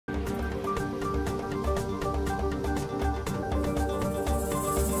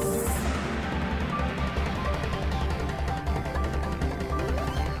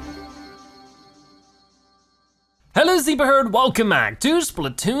Hello Zebra Herd, welcome back to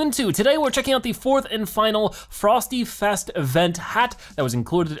Splatoon 2. Today we're checking out the fourth and final Frosty Fest event hat that was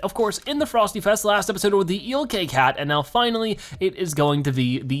included, of course, in the Frosty Fest last episode with the eel cake hat, and now finally it is going to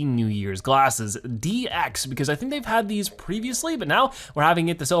be the New Year's glasses, DX, because I think they've had these previously, but now we're having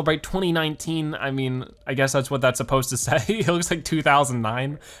it to celebrate 2019. I mean, I guess that's what that's supposed to say. It looks like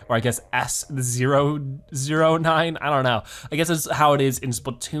 2009, or I guess S009, I don't know. I guess that's how it is in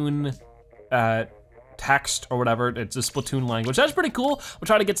Splatoon, text or whatever, it's a Splatoon language. That's pretty cool. We'll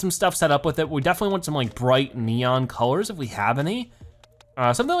try to get some stuff set up with it. We definitely want some like bright neon colors if we have any.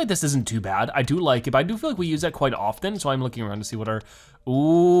 Something like this isn't too bad. I do like it, but I do feel like we use that quite often, so I'm looking around to see what our,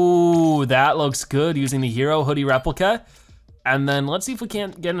 ooh, that looks good using the hero hoodie replica. And then let's see if we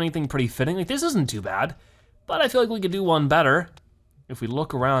can't get anything pretty fitting. Like this isn't too bad, but I feel like we could do one better. If we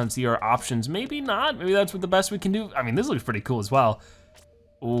look around and see our options, maybe not, maybe that's what the best we can do. I mean, this looks pretty cool as well.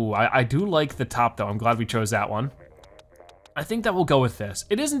 Ooh, I do like the top though. I'm glad we chose that one. I think that we'll go with this.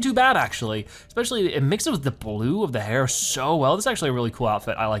 It isn't too bad actually, especially it mixes with the blue of the hair so well. This is actually a really cool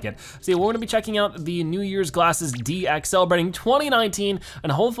outfit, I like it. So yeah, we're gonna be checking out the New Year's Glasses DX celebrating 2019,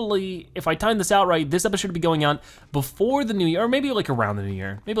 and hopefully, if I time this out right, this episode should be going out before the New Year, or maybe like around the New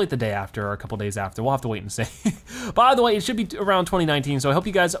Year, maybe like the day after or a couple days after. We'll have to wait and see. By the way, it should be around 2019, so I hope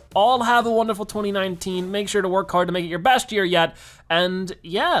you guys all have a wonderful 2019. Make sure to work hard to make it your best year yet, and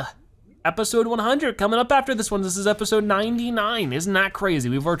yeah. Episode 100 coming up after this one. This is episode 99. Isn't that crazy?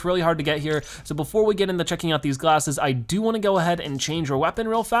 We've worked really hard to get here. So before we get into checking out these glasses, I do want to go ahead and change our weapon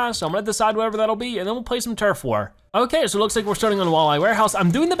real fast. So I'm gonna decide whatever that'll be, and then we'll play some turf war. Okay, so it looks like we're starting on Walleye Warehouse. I'm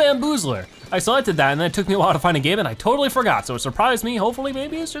doing the Bamboozler. I selected that, and then it took me a while to find a game, and I totally forgot. So it surprised me. Hopefully,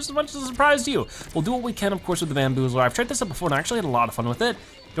 maybe it's just as much as it surprised you. We'll do what we can, of course, with the Bamboozler. I've tried this out before, and I actually had a lot of fun with it.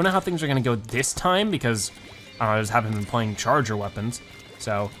 Don't know how things are gonna go this time because I just haven't been playing charger weapons.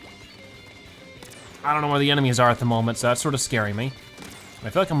 So I don't know where the enemies are at the moment, so that's sort of scaring me.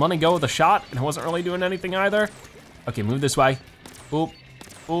 I feel like I'm gonna go with a shot, and it wasn't really doing anything either. Okay, move this way. Boop,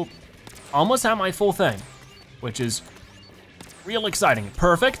 boop. Almost have my full thing, which is real exciting.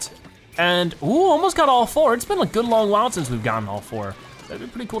 Perfect, and ooh, almost got all four. It's been a good long while since we've gotten all four. That'd be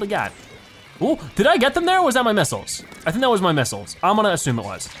pretty cool to get. Ooh, did I get them there, or was that my missiles? I think that was my missiles. I'm gonna assume it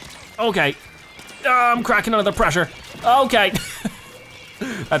was. Okay, I'm cracking under the pressure. Okay,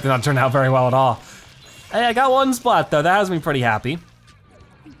 that did not turn out very well at all. Hey, I got one splat though, that has me pretty happy.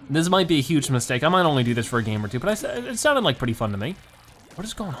 This might be a huge mistake. I might only do this for a game or two, but it sounded like pretty fun to me. What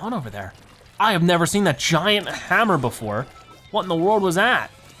is going on over there? I have never seen that giant hammer before. What in the world was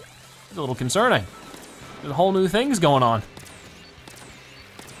that? It's a little concerning. There's whole new things going on.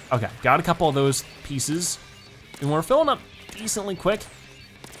 Okay, got a couple of those pieces, and we're filling up decently quick.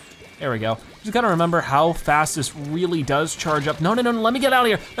 There we go. Just gotta remember how fast this really does charge up. No, no, no, let me get out of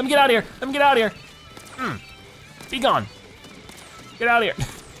here. Let me get out of here. Let me get out of here. Be gone. Get out of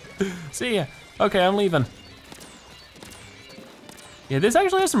here. See ya. Okay, I'm leaving. Yeah, this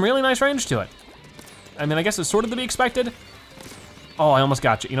actually has some really nice range to it. I mean, I guess it's sort of to be expected. Oh, I almost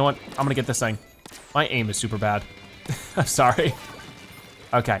got you. You know what? I'm gonna get this thing. My aim is super bad. I'm sorry.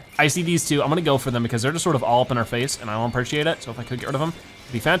 Okay, I see these two. I'm gonna go for them because they're just sort of all up in our face and I don't appreciate it. So if I could get rid of them,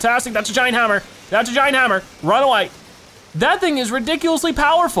 it'd be fantastic. That's a giant hammer. That's a giant hammer. Run away. That thing is ridiculously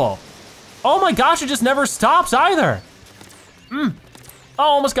powerful. Oh my gosh, it just never stops either. Oh,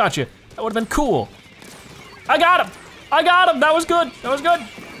 almost got you. That would've been cool. I got him. I got him, that was good. That was good.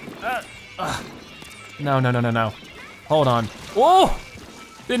 No, no, no, no, no. Hold on. Whoa!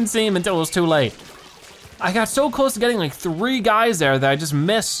 Didn't see him until it was too late. I got so close to getting like 3 guys there that I just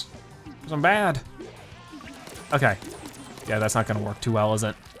miss, because I'm bad. Okay, yeah, that's not gonna work too well, is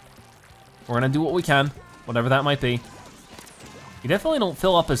it? We're gonna do what we can, whatever that might be. You definitely don't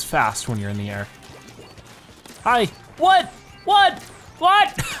fill up as fast when you're in the air. Hi, what? What?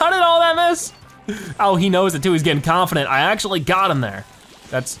 What? How did all that miss? Oh, he knows it too, he's getting confident. I actually got him there.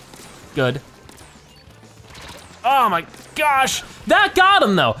 That's good. Oh my gosh, that got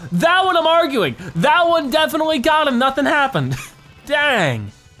him though. That one I'm arguing. That one definitely got him, nothing happened.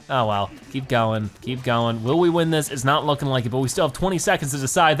 Dang. Oh well, keep going, keep going. Will we win this? It's not looking like it, but we still have 20 seconds to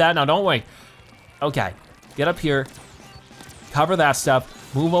decide that now, don't we? Okay, get up here. Cover that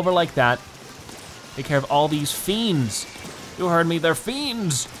stuff, move over like that. Take care of all these fiends. You heard me, they're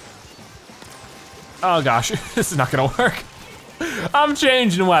fiends. Oh gosh, this is not gonna work. I'm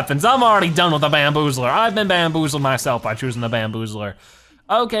changing weapons. I'm already done with the Bamboozler. I've been bamboozled myself by choosing the Bamboozler.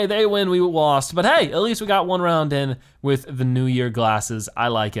 Okay, they win, we lost. But hey, at least we got one round in with the New Year glasses. I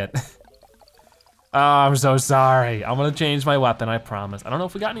like it. Oh, I'm so sorry. I'm gonna change my weapon, I promise. I don't know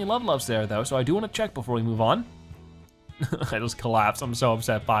if we got any love-loves there though, so I do wanna check before we move on. I just collapsed, I'm so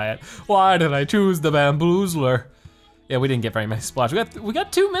upset by it. Why did I choose the Bamboozler? Yeah, we didn't get very many splats. We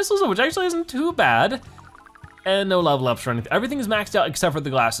got 2 missiles, which actually isn't too bad. And no level ups or anything. Everything is maxed out except for the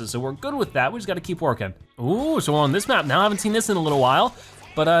glasses, so we're good with that. We just gotta keep working. Ooh, so we're on this map now. I haven't seen this in a little while.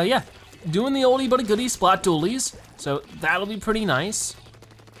 But yeah, doing the oldie but a goodie Splat Dualies. So that'll be pretty nice.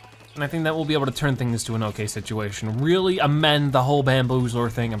 And I think that we'll be able to turn things to an okay situation. Really amend the whole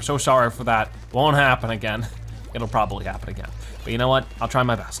bamboozler thing. I'm so sorry for that. Won't happen again. It'll probably happen again. But you know what? I'll try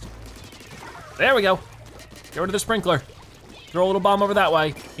my best. There we go. Get rid of the sprinkler. Throw a little bomb over that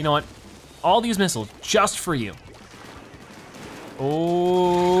way. You know what? All these missiles, just for you.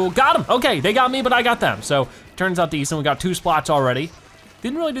 Oh, got them. Okay, they got me, but I got them. So turns out decent. We got 2 splats already.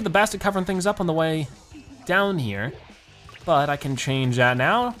 Didn't really do the best at covering things up on the way down here, but I can change that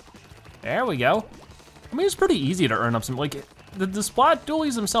now. There we go. I mean, it's pretty easy to earn up some, like, the Splat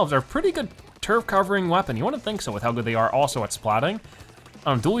Dualies themselves are a pretty good turf covering weapon. You wouldn't think so with how good they are also at splatting.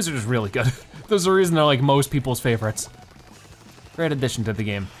 Dualies are just really good. There's a reason they're like most people's favorites. Great addition to the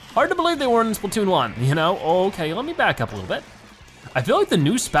game. Hard to believe they weren't in Splatoon 1, you know? Okay, let me back up a little bit. I feel like the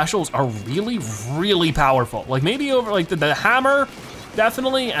new specials are really, really powerful. Like maybe over, like the hammer,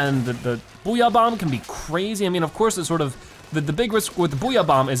 definitely, and the Booyah Bomb can be crazy. I mean, of course, it's sort of, the big risk with the Booyah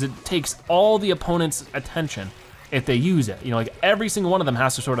Bomb is it takes all the opponent's attention if they use it. You know, like every single one of them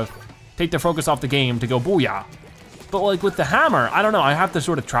has to sort of take their focus off the game to go Booyah. But like with the hammer, I don't know, I have to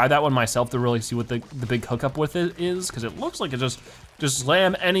sort of try that one myself to really see what the big hookup with it is, because it looks like it just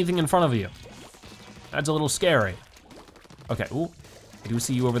slam anything in front of you. That's a little scary. Okay, ooh, I do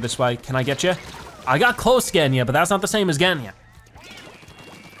see you over this way. Can I get you? I got close getting you, but that's not the same as getting you.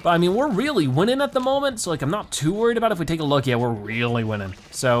 But I mean, we're really winning at the moment, so like I'm not too worried about it. If we take a look, yeah, we're really winning.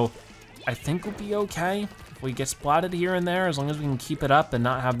 So I think we'll be okay. If we get splatted here and there, as long as we can keep it up and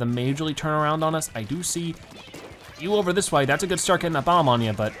not have them majorly turn around on us. I do see you over this way. That's a good start getting that bomb on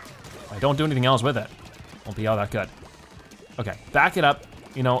you, but I don't do anything else with it. Won't be all that good. Okay, back it up.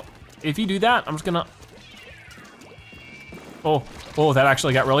 You know, if you do that, I'm just gonna, oh, that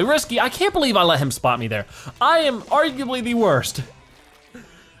actually got really risky. I can't believe I let him spot me there. I am arguably the worst.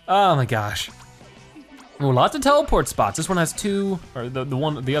 Oh my gosh. Oh, lots of teleport spots. This one has 2, or the other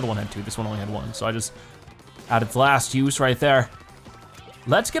one had 2. This one only had 1. So I just added its last use right there.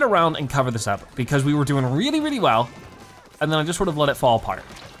 Let's get around and cover this up because we were doing really, really well. And then I just sort of let it fall apart.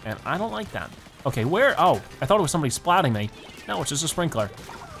 And I don't like that. Okay, where, oh, I thought it was somebody splatting me. No, it's just a sprinkler.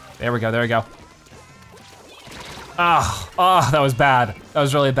 There we go, there we go. Ah, that was bad. That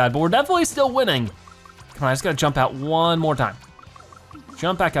was really bad, but we're definitely still winning. Come on, I just gotta jump out one more time.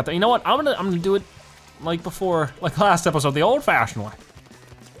 Jump back out there. You know what, I'm gonna do it like before, like last episode, the old fashioned way.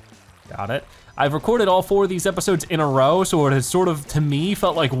 Got it. I've recorded all 4 of these episodes in a row, so it has sort of, to me,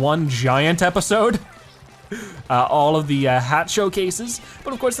 felt like one giant episode. All of the hat showcases.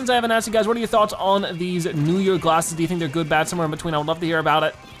 But of course, since I haven't asked you guys, what are your thoughts on these New Year glasses? Do you think they're good, bad, somewhere in between? I would love to hear about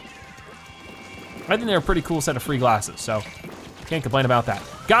it. I think they're a pretty cool set of free glasses, so can't complain about that.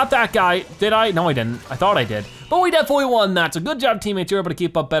 Got that guy, did I? No, I didn't. I thought I did, but we definitely won that. So good job, teammates. You're able to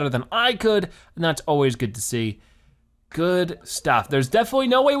keep up better than I could, and that's always good to see. Good stuff. There's definitely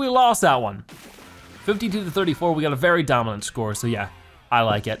no way we lost that one. 52-34, we got a very dominant score, so yeah, I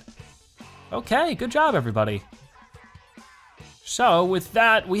like it. Okay, good job, everybody. So with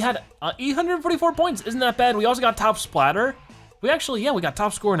that, we had 844 points. Isn't that bad? We also got top splatter. We actually, yeah, we got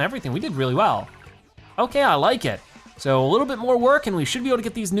top score and everything. We did really well. Okay, I like it. So a little bit more work and we should be able to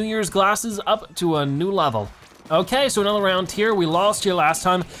get these New Year's glasses up to a new level. Okay, so another round here. We lost here last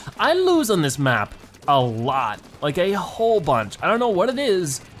time. I lose on this map a lot, like a whole bunch. I don't know what it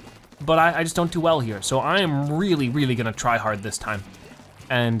is, but I just don't do well here. So I am really, really gonna try hard this time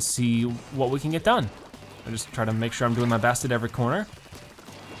and see what we can get done. I just try to make sure I'm doing my best at every corner.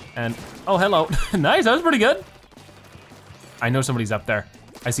 And, oh, hello. Nice, that was pretty good. I know somebody's up there.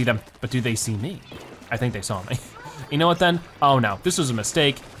 I see them, but do they see me? I think they saw me. You know what then? Oh no, this was a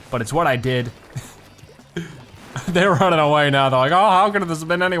mistake, but it's what I did. They're running away now. They're like, oh, how could this have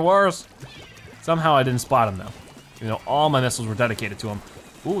been any worse? Somehow I didn't spot them though. You know, all my missiles were dedicated to them.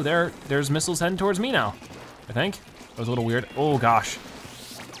 Ooh, there's missiles heading towards me now, I think. That was a little weird. Oh gosh.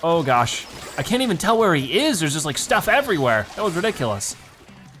 Oh gosh. I can't even tell where he is. There's just like stuff everywhere. That was ridiculous.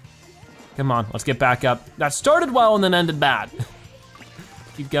 Come on, let's get back up. That started well and then ended bad.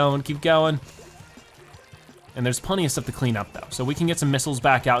 Keep going, keep going. And there's plenty of stuff to clean up though. So we can get some missiles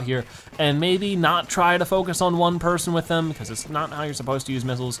back out here and maybe not try to focus on one person with them because it's not how you're supposed to use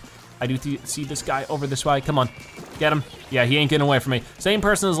missiles. I do see this guy over this way. Come on, get him. Yeah, he ain't getting away from me. Same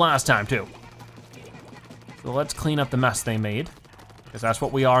person as last time too. So let's clean up the mess they made because that's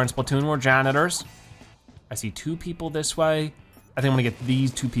what we are in Splatoon, we're janitors. I see 2 people this way. I think I'm gonna get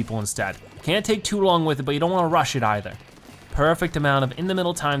these 2 people instead. Can't take too long with it, but you don't wanna rush it either. Perfect amount of in the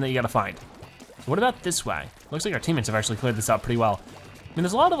middle time that you gotta find. So what about this way? Looks like our teammates have actually cleared this out pretty well. I mean,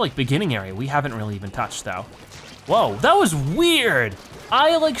 there's a lot of like beginning area we haven't really even touched though. Whoa, that was weird.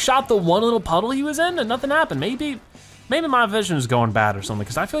 I like shot the one little puddle he was in and nothing happened. Maybe my vision is going bad or something,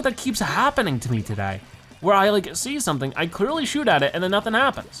 because I feel like that keeps happening to me today. Where I like see something, I clearly shoot at it and then nothing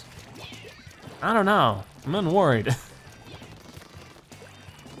happens. I don't know, I'm worried.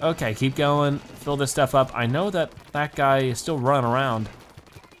 Okay, keep going, fill this stuff up. I know that guy is still running around.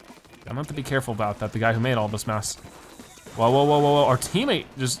 I'm gonna have to be careful about that, the guy who made all this mess. Whoa, whoa, whoa, whoa, whoa, our teammate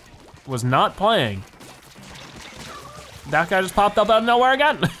just was not playing. That guy just popped up out of nowhere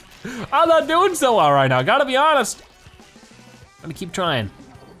again. I'm not doing so well right now, gotta be honest. I'm gonna keep trying.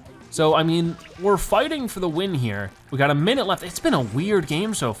 So, I mean, we're fighting for the win here. We got a minute left. It's been a weird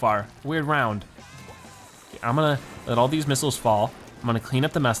game so far, weird round. I'm gonna let all these missiles fall. I'm gonna clean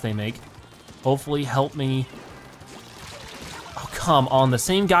up the mess they make. Hopefully help me. Oh, come on, the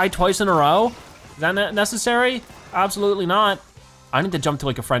same guy twice in a row? Is that necessary? Absolutely not. I need to jump to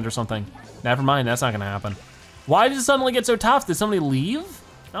like a friend or something. Never mind, that's not gonna happen. Why did it suddenly get so tough? Did somebody leave?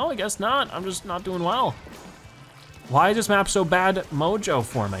 No, I guess not. I'm just not doing well. Why is this map so bad mojo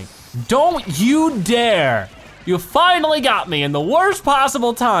for me? Don't you dare! You finally got me in the worst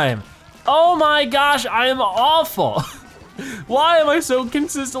possible time. Oh my gosh, I am awful. Why am I so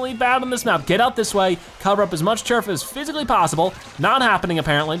consistently bad on this map? Get out this way, cover up as much turf as physically possible. Not happening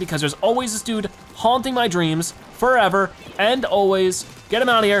apparently, because there's always this dude haunting my dreams forever and always. Get him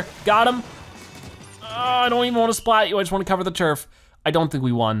out of here, got him. I don't even want to splat you, I just want to cover the turf. I don't think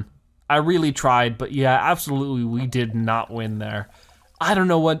we won. I really tried, but yeah, absolutely we did not win there. I don't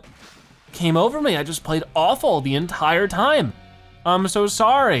know what came over me. I just played awful the entire time. I'm so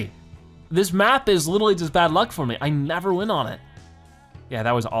sorry. This map is literally just bad luck for me. I never win on it. Yeah,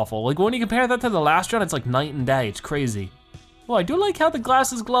 that was awful. Like when you compare that to the last round, it's like night and day, it's crazy. Well, I do like how the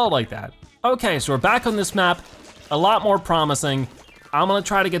glasses glow like that. Okay, so we're back on this map, a lot more promising. I'm gonna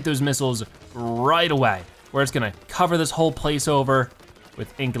try to get those missiles right away, where it's gonna cover this whole place over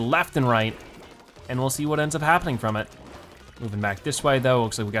with ink left and right, and we'll see what ends up happening from it. Moving back this way though,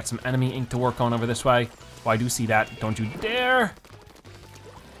 looks like we got some enemy ink to work on over this way. Oh, I do see that, don't you dare.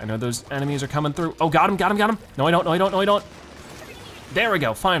 I know those enemies are coming through. Oh, got him, got him, got him. No, I don't, no, I don't, no, I don't. There we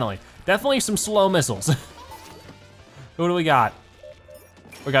go, finally. Definitely some slow missiles. Who do we got?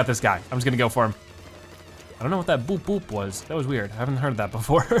 We got this guy, I'm just gonna go for him. I don't know what that boop boop was. That was weird, I haven't heard that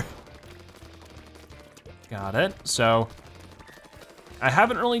before. Got it, so. I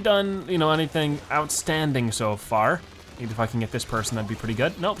haven't really done, you know, anything outstanding so far. Maybe if I can get this person, that'd be pretty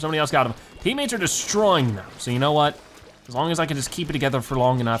good. Nope, somebody else got him. Teammates are destroying them, so you know what? As long as I can just keep it together for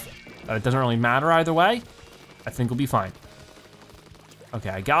long enough that it doesn't really matter either way, I think we'll be fine. Okay,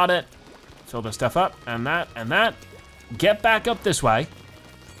 I got it. Fill this stuff up, and that, and that. Get back up this way.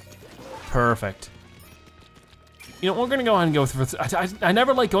 Perfect. You know, we're gonna go ahead and go through, I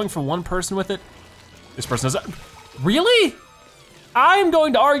never like going for one person with it. This person does, really? I'm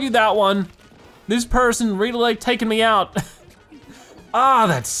going to argue that one. This person really like taking me out. Ah,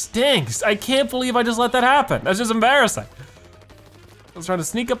 that stinks. I can't believe I just let that happen. That's just embarrassing. I was trying to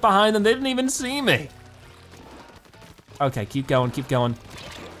sneak up behind them, they didn't even see me. Okay, keep going, keep going.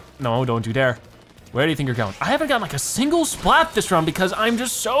 No, don't you dare. Where do you think you're going? I haven't gotten like a single splat this round because I'm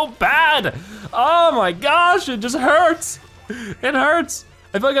just so bad. Oh my gosh, it just hurts. It hurts.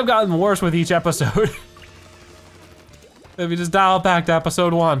 I feel like I've gotten worse with each episode. If you just dial back to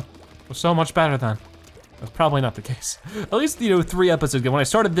episode 1, it was so much better then. That's probably not the case. At least, you know, 3 episodes ago, when I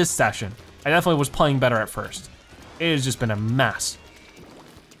started this session, I definitely was playing better at first. It has just been a mess.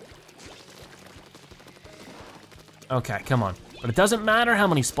 Okay, come on. But it doesn't matter how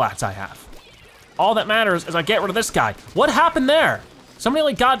many splats I have. All that matters is I get rid of this guy. What happened there? Somebody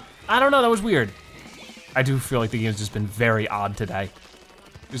like got, I don't know, that was weird. I do feel like the game's just been very odd today.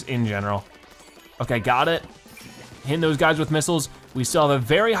 Just in general. Okay, got it. Hitting those guys with missiles. We still have a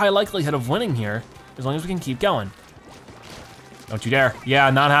very high likelihood of winning here, as long as we can keep going. Don't you dare. Yeah,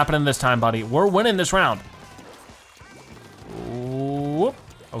 not happening this time, buddy. We're winning this round. Whoop.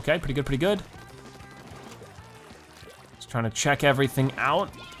 Okay, pretty good, pretty good. Just trying to check everything out.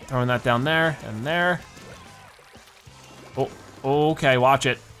 Throwing that down there and there. Oh, okay, watch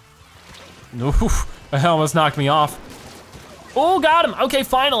it. Oof, that almost knocked me off. Oh, got him, okay,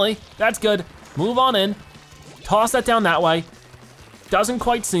 finally. That's good, move on in. Toss that down that way. Doesn't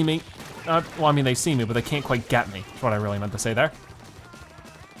quite see me. Well, I mean, they see me, but they can't quite get me. That's what I really meant to say there.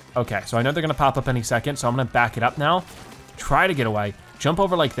 Okay, so I know they're gonna pop up any second, so I'm gonna back it up now. Try to get away, jump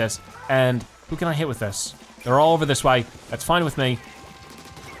over like this, and who can I hit with this? They're all over this way. That's fine with me.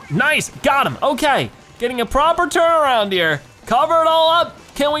 Nice, got him, okay. Getting a proper turnaround here. Cover it all up.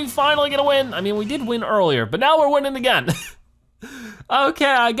 Can we finally get a win? I mean, we did win earlier, but now we're winning again. Okay,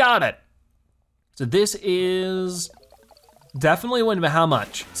 I got it. So this is definitely a win, but how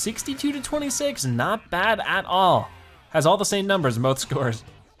much? 62 to 26, not bad at all. Has all the same numbers in both scores.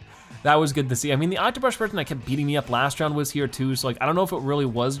 That was good to see. I mean, the Octobrush person that kept beating me up last round was here too, so like, I don't know if it really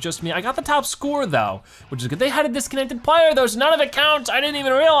was just me. I got the top score though, which is good. They had a disconnected player though, so none of it counts. I didn't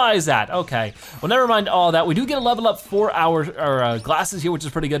even realize that. Okay, well, never mind all that. We do get a level up for our glasses here, which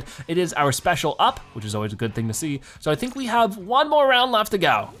is pretty good. It is our special up, which is always a good thing to see. So I think we have one more round left to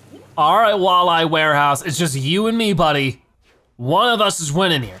go. All right, Walleye Warehouse, it's just you and me, buddy. One of us is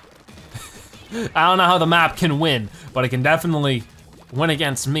winning here. I don't know how the map can win, but it can definitely win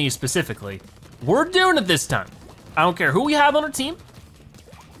against me specifically. We're doing it this time. I don't care who we have on our team,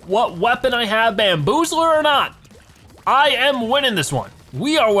 what weapon I have, bamboozler or not. I am winning this one.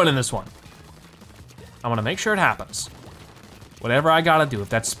 We are winning this one. I wanna make sure it happens. Whatever I gotta do, if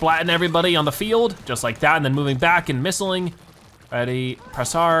that's splatting everybody on the field, just like that, and then moving back and missiling. Ready,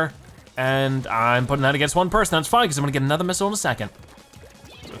 press R, and I'm putting that against one person. That's fine, because I'm gonna get another missile in a second.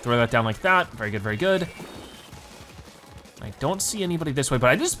 So throw that down like that, very good, very good. I don't see anybody this way, but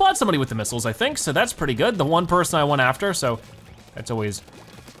I did spot somebody with the missiles, I think, so that's pretty good. The one person I went after, so that's always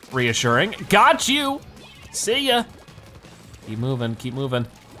reassuring. Got you, see ya. Keep moving, keep moving.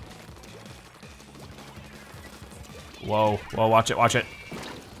 Whoa, whoa, watch it, watch it.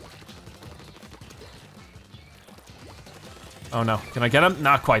 Oh no, can I get him?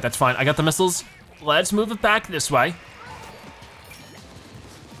 Not quite, that's fine. I got the missiles. Let's move it back this way.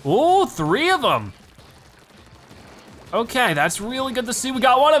 Ooh, 3 of them. Okay, that's really good to see. We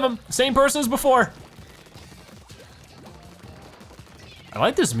got one of them, same person as before. I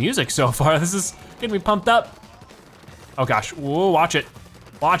like this music so far. This is getting me pumped up. Oh gosh, whoa, watch it,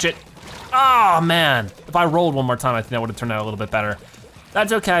 watch it. Oh man, if I rolled one more time, I think that would have turned out a little bit better.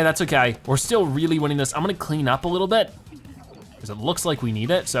 That's okay, that's okay. We're still really winning this. I'm gonna clean up a little bit, because it looks like we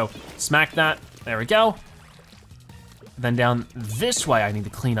need it, so smack that, there we go. Then down this way, I need to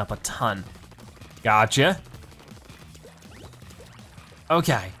clean up a ton. Gotcha.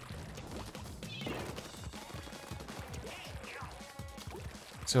 Okay.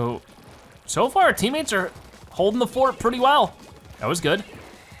 So far our teammates are holding the fort pretty well. That was good.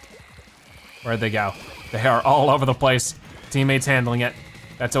 Where'd they go? They are all over the place. Teammates handling it.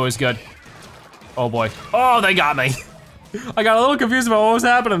 That's always good. Oh boy. Oh, they got me. I got a little confused about what was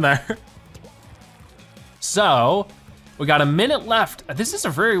happening there. So, we got a minute left. This is a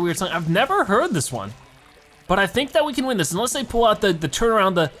very weird song. I've never heard this one. But I think that we can win this unless they pull out the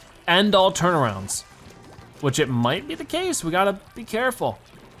turnaround, the end all turnarounds, which it might be the case. We gotta be careful.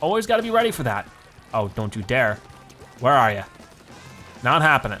 Always gotta be ready for that. Oh, don't you dare. Where are you? Not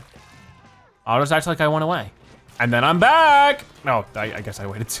happening. I'll just act like I went away. And then I'm back. No, I guess I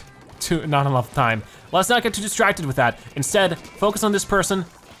waited not enough time. Let's not get too distracted with that. Instead, focus on this person.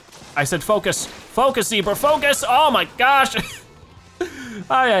 I said focus. Focus, zebra, focus. Oh my gosh.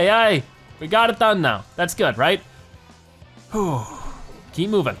 Ay, ay, ay. We got it done now. That's good, right? Whew.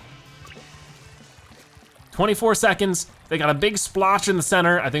 Keep moving. 24 seconds. They got a big splotch in the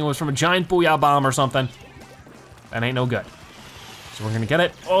center. I think it was from a giant booyah bomb or something. That ain't no good. So we're gonna get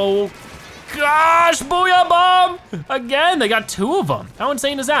it. Oh gosh, booyah bomb! Again, they got 2 of them. How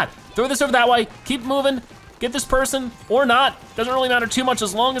insane is that? Throw this over that way, keep moving, get this person or not. Doesn't really matter too much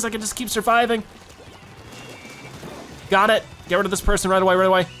as long as I can just keep surviving. Got it. Get rid of this person right away, right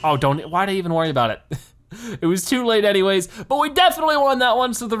away. Oh, why'd I even worry about it? It was too late anyways, but we definitely won that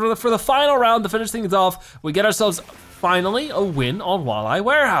one. So for the final round, to finish things off, we get ourselves finally a win on Walleye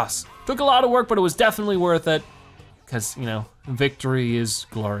Warehouse. Took a lot of work, but it was definitely worth it, because, you know, victory is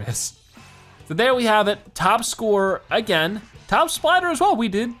glorious. So there we have it, top score again, top splatter as well. We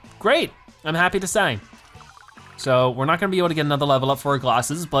did great, I'm happy to say. So we're not gonna be able to get another level up for our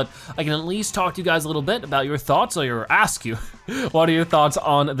glasses, but I can at least talk to you guys a little bit about your thoughts, or ask you, what are your thoughts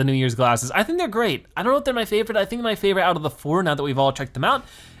on the New Year's glasses? I think they're great. I don't know if they're my favorite. I think my favorite out of the 4, now that we've all checked them out,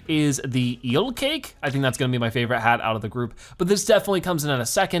 is the eel cake. I think that's gonna be my favorite hat out of the group, but this definitely comes in at a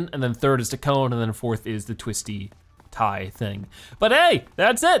second, and then 3rd is the cone, and then 4th is the twisty tie thing. But hey,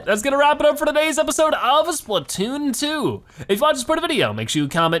 that's it. That's gonna wrap it up for today's episode of Splatoon 2. If you watched this part of the video, make sure you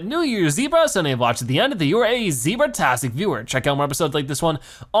comment New Year's Zebra, so you've watched at the end of the you're a Zebra-tastic viewer. Check out more episodes like this one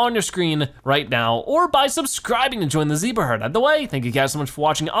on your screen right now, or by subscribing to join the Zebra Herd. Either way, thank you guys so much for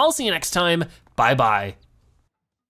watching. I'll see you next time. Bye-bye.